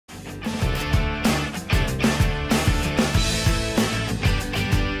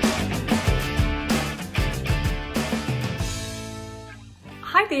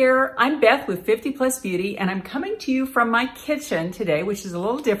Hi there, I'm Beth with 50 Plus Beauty, and I'm coming to you from my kitchen today, which is a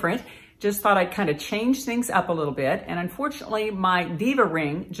little different. Just thought I'd kind of change things up a little bit, and unfortunately my Diva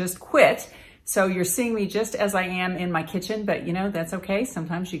ring just quit. So you're seeing me just as I am in my kitchen, but you know, that's okay.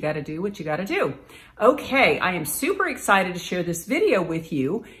 Sometimes you gotta do what you gotta do. Okay, I am super excited to share this video with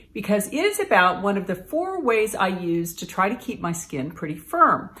you because it is about one of the 4 ways I use to try to keep my skin pretty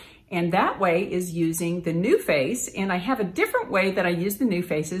firm. And that way is using the Nuface, and I have a different way that I use the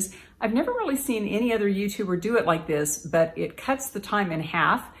Nufaces. I've never really seen any other YouTuber do it like this, but it cuts the time in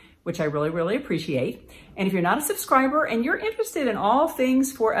half, which I really appreciate. And if you're not a subscriber and you're interested in all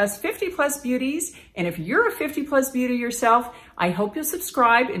things for us 50 Plus Beauties, and if you're a 50 Plus Beauty yourself, I hope you'll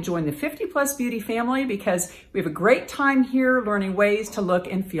subscribe and join the 50 Plus Beauty family because we have a great time here learning ways to look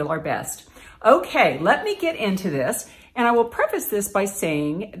and feel our best. Okay, let me get into this. And I will preface this by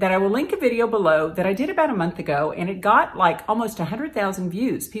saying that I will link a video below that I did about a month ago, and it got like almost 100,000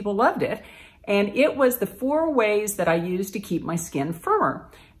 views. People loved it. And it was the 4 ways that I use to keep my skin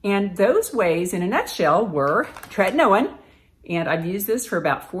firmer. And those ways in a nutshell were Retin-a, and I've used this for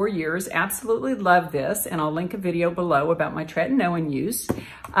about 4 years. Absolutely love this. And I'll link a video below about my Retin-a use.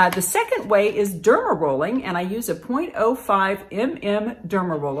 The second way is derma rolling, and I use a 0.05 mm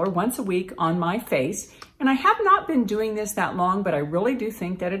derma roller once a week on my face. And I have not been doing this that long, but I really do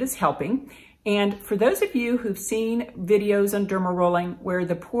think that it is helping. And for those of you who've seen videos on derma rolling where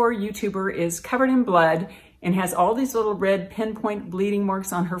the poor YouTuber is covered in blood and has all these little red pinpoint bleeding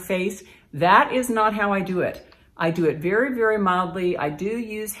marks on her face, that is not how I do it. I do it very mildly. I do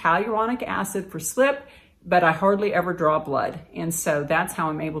use hyaluronic acid for slip, but I hardly ever draw blood. And so that's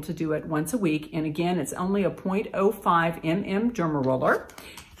how I'm able to do it once a week. And again, it's only a 0.05 mm derma roller.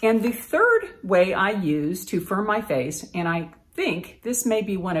 And the third way I use to firm my face, and I think this may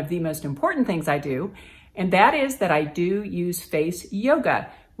be one of the most important things I do, and that is that I do use face yoga,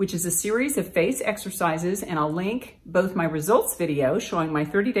 which is a series of face exercises, and I'll link both my results video showing my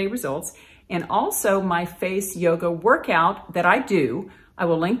 30-day results and also my face yoga workout that I do. I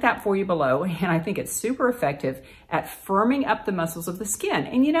will link that for you below, and I think it's super effective at firming up the muscles of the skin.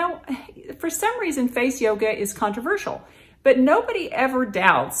 And you know, for some reason, face yoga is controversial. But nobody ever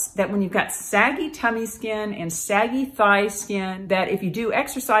doubts that when you've got saggy tummy skin and saggy thigh skin, that if you do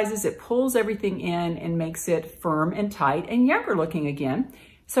exercises, it pulls everything in and makes it firm and tight and younger looking again.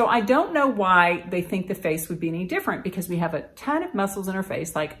 So I don't know why they think the face would be any different because we have a ton of muscles in our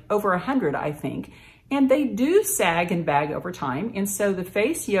face, like over 100, I think, and they do sag and bag over time. And so the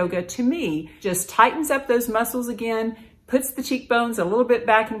face yoga, to me, just tightens up those muscles again, puts the cheekbones a little bit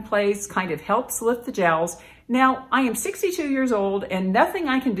back in place, kind of helps lift the jowls. Now, I am 62 years old and nothing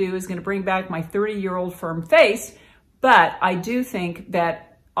I can do is going to bring back my 30-year-old firm face, but I do think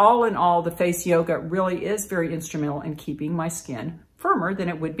that all in all, the face yoga really is very instrumental in keeping my skin firmer than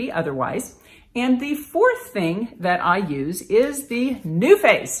it would be otherwise. And the 4th thing that I use is the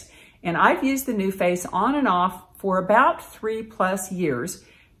Nuface. And I've used the Nuface on and off for about 3+ years.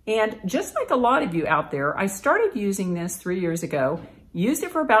 And just like a lot of you out there, I started using this 3 years ago, used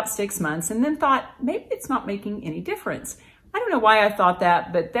it for about 6 months, and then thought, maybe it's not making any difference. I don't know why I thought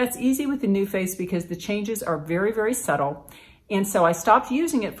that, but that's easy with the Nuface because the changes are very subtle. And so I stopped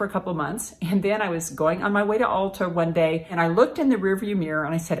using it for a couple of months, and then I was going on my way to Ulta one day, and I looked in the rearview mirror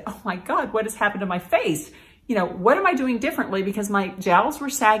and I said, oh my God, what has happened to my face? You know, what am I doing differently? Because my jowls were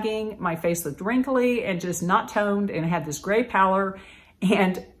sagging, my face looked wrinkly and just not toned, and had this gray pallor.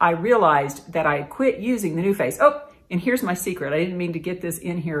 And I realized that I quit using the Nuface. Oh, and here's my secret. I didn't mean to get this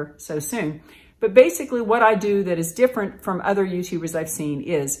in here so soon. But basically what I do that is different from other YouTubers I've seen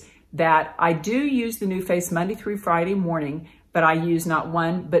is that I do use the Nuface Monday through Friday morning, but I use not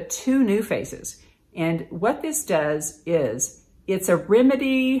 1, but 2 Nufaces. And what this does is it's a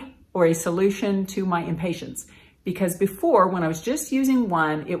remedy or a solution to my impatience. Because before, when I was just using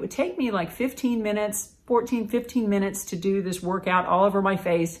 1, it would take me like 15 minutes, 15 minutes to do this workout all over my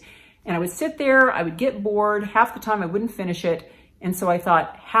face. And I would sit there, I would get bored, half the time I wouldn't finish it. And so I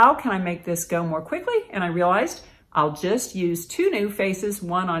thought, how can I make this go more quickly? And I realized I'll just use 2 Nufaces,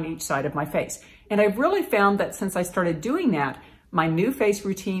 1 on each side of my face. And I've really found that since I started doing that, my Nuface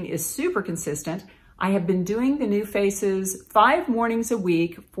routine is super consistent. I have been doing the Nufaces 5 mornings a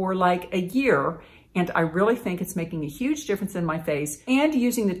week for like a year. And I really think it's making a huge difference in my face. And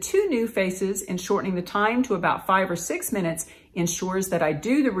using the 2 Nufaces and shortening the time to about 5 or 6 minutes ensures that I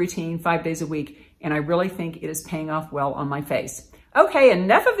do the routine 5 days a week. And I really think it is paying off well on my face. Okay,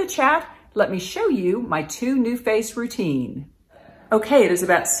 enough of the chat. Let me show you my 2 Nuface routine. Okay, it is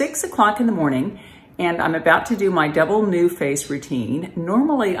about 6 o'clock in the morning and I'm about to do my double Nuface routine.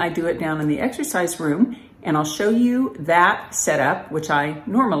 Normally I do it down in the exercise room and I'll show you that setup, which I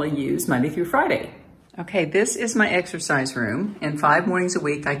normally use Monday through Friday. Okay, this is my exercise room, and 5 mornings a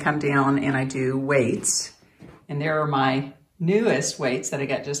week I come down and I do weights, and there are my newest weights that I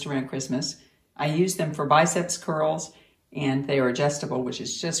got just around Christmas. I use them for biceps curls, and they are adjustable, which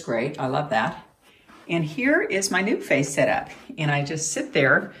is just great. I love that. And here is my Nuface setup, and I just sit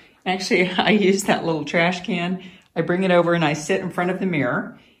there. Actually, I use that little trash can. I bring it over and I sit in front of the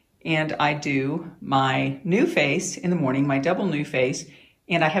mirror, and I do my Nuface in the morning, my double Nuface.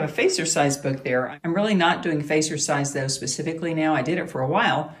 And I have a facercise book there. I'm really not doing facercise though specifically now. I did it for a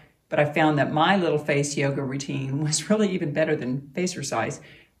while, but I found that my little face yoga routine was really even better than facercise.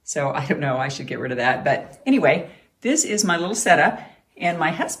 So I don't know, I should get rid of that. But anyway, this is my little setup. And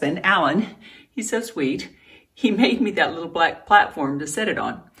my husband, Alan, he's so sweet. He made me that little black platform to set it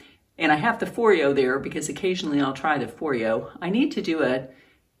on. And I have the Foreo there because occasionally I'll try the Foreo. I need to do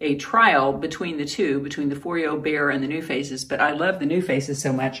a trial between the two, between the Foreo Bear and the Nufaces, but I love the Nufaces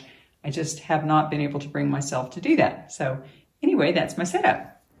so much, I just have not been able to bring myself to do that. So anyway, that's my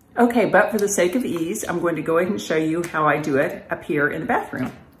setup. Okay, but for the sake of ease, I'm going to go ahead and show you how I do it up here in the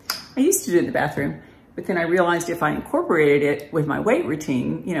bathroom. I used to do it in the bathroom, but then I realized if I incorporated it with my weight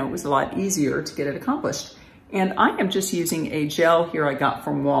routine, you know, it was a lot easier to get it accomplished. And I am just using a gel here I got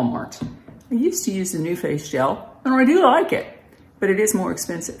from Walmart. I used to use the Nuface gel, and I do like it, but it is more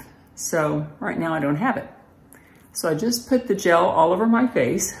expensive. So right now I don't have it. So I just put the gel all over my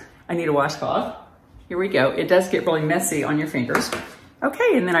face. I need a washcloth. Here we go. It does get really messy on your fingers.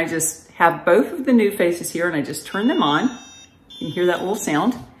 Okay, and then I just have both of the Nufaces here and I just turn them on. You can hear that little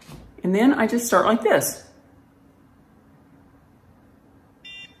sound. And then I just start like this.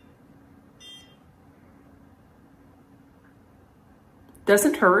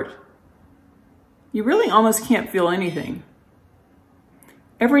 Doesn't hurt. You really almost can't feel anything.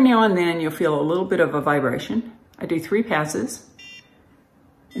 Every now and then you'll feel a little bit of a vibration. I do 3 passes,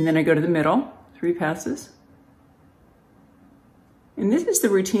 and then I go to the middle, 3 passes. And this is the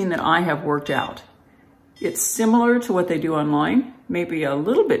routine that I have worked out. It's similar to what they do online, maybe a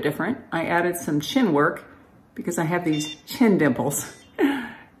little bit different. I added some chin work because I have these chin dimples.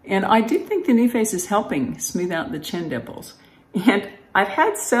 And I do think the Nuface is helping smooth out the chin dimples. And I've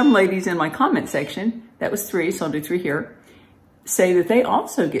had some ladies in my comment section, that was 3, so I'll do 3 here, say that they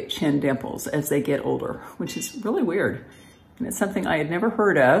also get chin dimples as they get older, which is really weird. And it's something I had never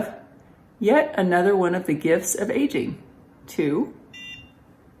heard of. Yet another one of the gifts of aging. 2,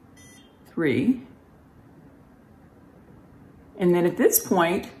 3. And then at this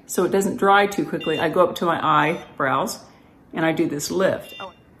point, so it doesn't dry too quickly, I go up to my eyebrows and I do this lift.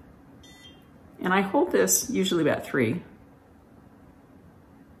 And I hold this usually about 3.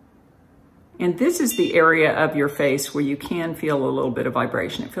 And this is the area of your face where you can feel a little bit of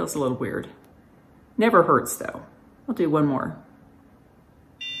vibration. It feels a little weird. Never hurts though. I'll do 1 more.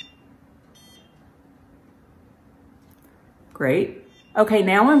 Great. Okay,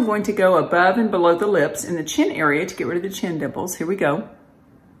 now I'm going to go above and below the lips in the chin area to get rid of the chin dimples. Here we go.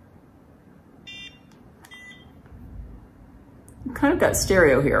 You've kind of got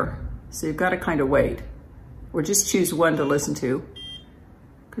stereo here, so you've got to kind of wait. Or just choose one to listen to.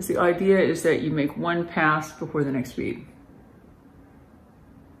 Because the idea is that you make 1 pass before the next beat.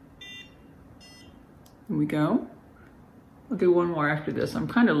 Here we go. I'll do 1 more after this. I'm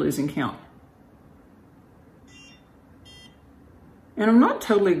kind of losing count. And I'm not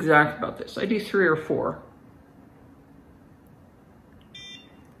totally exact about this. I do 3 or 4.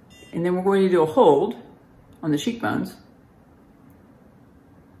 And then we're going to do a hold on the cheekbones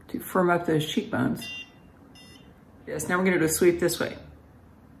to firm up those cheekbones. Yes, now we're going to do a sweep this way.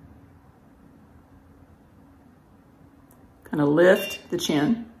 Kind of lift the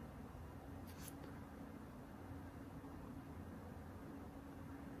chin.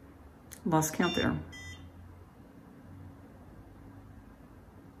 Lost count there.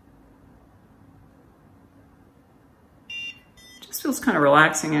 Just feels kind of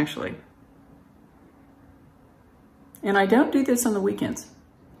relaxing actually. And I don't do this on the weekends.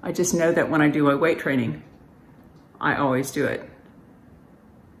 I just know that when I do my weight training, I always do it.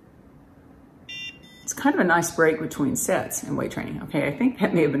 It's kind of a nice break between sets and weight training. Okay, I think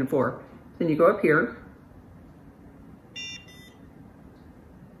that may have been 4. Then you go up here.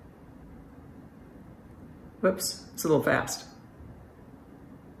 Whoops, it's a little fast.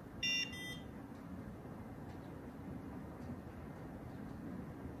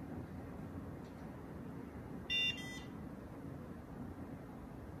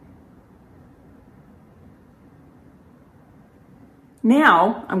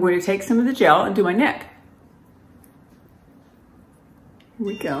 Now, I'm going to take some of the gel and do my neck. Here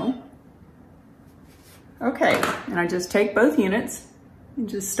we go. Okay, and I just take both units and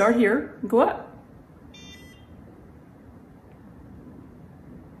just start here and go up.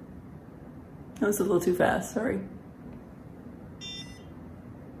 That was a little too fast, sorry.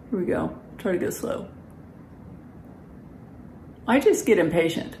 Here we go, try to go slow. I just get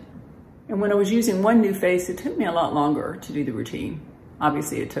impatient. And when I was using one Nuface, it took me a lot longer to do the routine.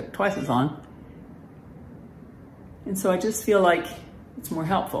 Obviously it took twice as long. And so I just feel like it's more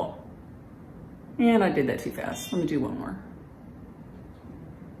helpful. And I did that too fast. Let me do one more.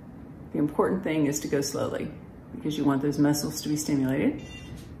 The important thing is to go slowly because you want those muscles to be stimulated.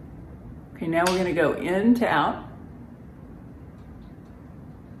 Okay, now we're gonna go in to out.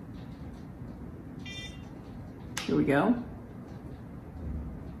 Here we go.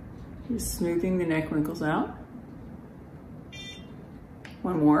 Just smoothing the neck wrinkles out.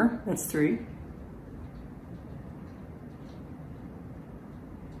 One more, that's 3.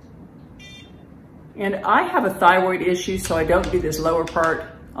 And I have a thyroid issue, so I don't do this lower part.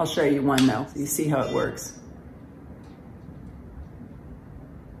 I'll show you one though, so you see how it works.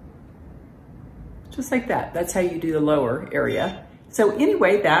 Just like that, that's how you do the lower area. So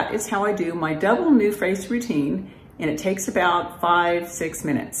anyway, that is how I do my double Nuface routine, and it takes about 5-6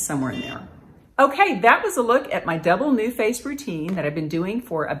 minutes, somewhere in there. Okay, that was a look at my double Nuface routine that I've been doing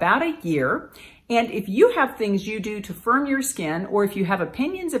for about a year. And if you have things you do to firm your skin, or if you have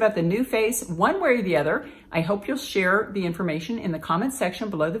opinions about the Nuface one way or the other, I hope you'll share the information in the comments section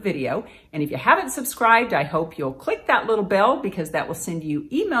below the video. And if you haven't subscribed, I hope you'll click that little bell because that will send you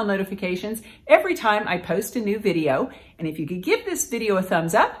email notifications every time I post a new video. And if you could give this video a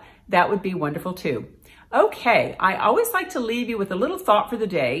thumbs up, that would be wonderful too. Okay, I always like to leave you with a little thought for the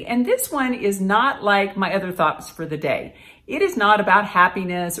day, and this one is not like my other thoughts for the day. It is not about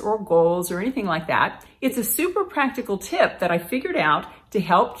happiness or goals or anything like that. It's a super practical tip that I figured out to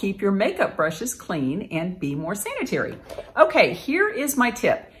help keep your makeup brushes clean and be more sanitary. Okay, here is my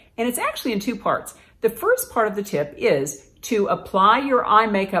tip, and it's actually in 2 parts. The first part of the tip is to apply your eye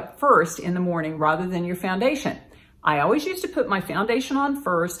makeup first in the morning rather than your foundation. I always used to put my foundation on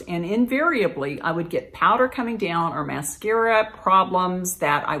first, and invariably I would get powder coming down or mascara problems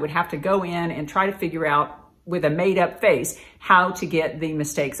that I would have to go in and try to figure out with a made up face how to get the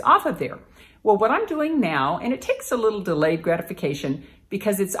mistakes off of there. Well, what I'm doing now, and it takes a little delayed gratification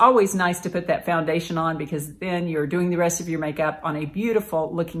because it's always nice to put that foundation on because then you're doing the rest of your makeup on a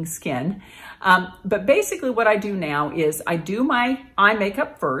beautiful looking skin. But basically what I do now is I do my eye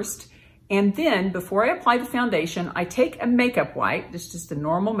makeup first. And then before I apply the foundation, I take a makeup wipe, just a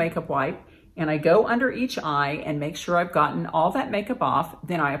normal makeup wipe, and I go under each eye and make sure I've gotten all that makeup off.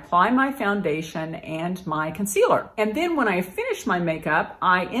 Then I apply my foundation and my concealer. And then when I finish my makeup,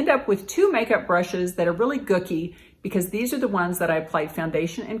 I end up with 2 makeup brushes that are really gooky because these are the ones that I applied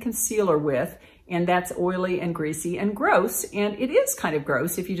foundation and concealer with, and that's oily and greasy and gross. And it is kind of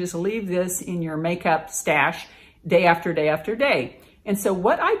gross if you just leave this in your makeup stash day after day after day. And so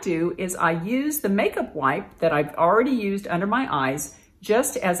what I do is I use the makeup wipe that I've already used under my eyes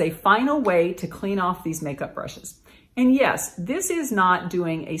just as a final way to clean off these makeup brushes. And yes, this is not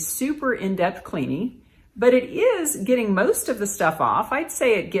doing a super in-depth cleaning, but it is getting most of the stuff off. I'd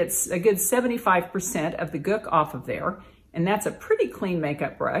say it gets a good 75% of the gook off of there. And that's a pretty clean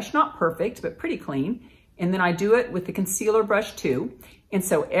makeup brush, not perfect, but pretty clean. And then I do it with the concealer brush too. And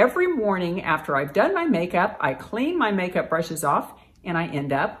so every morning after I've done my makeup, I clean my makeup brushes off, and I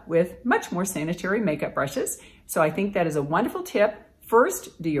end up with much more sanitary makeup brushes. So I think that is a wonderful tip.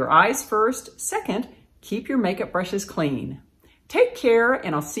 First, do your eyes first. Second, keep your makeup brushes clean. Take care,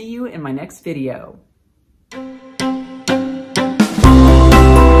 and I'll see you in my next video.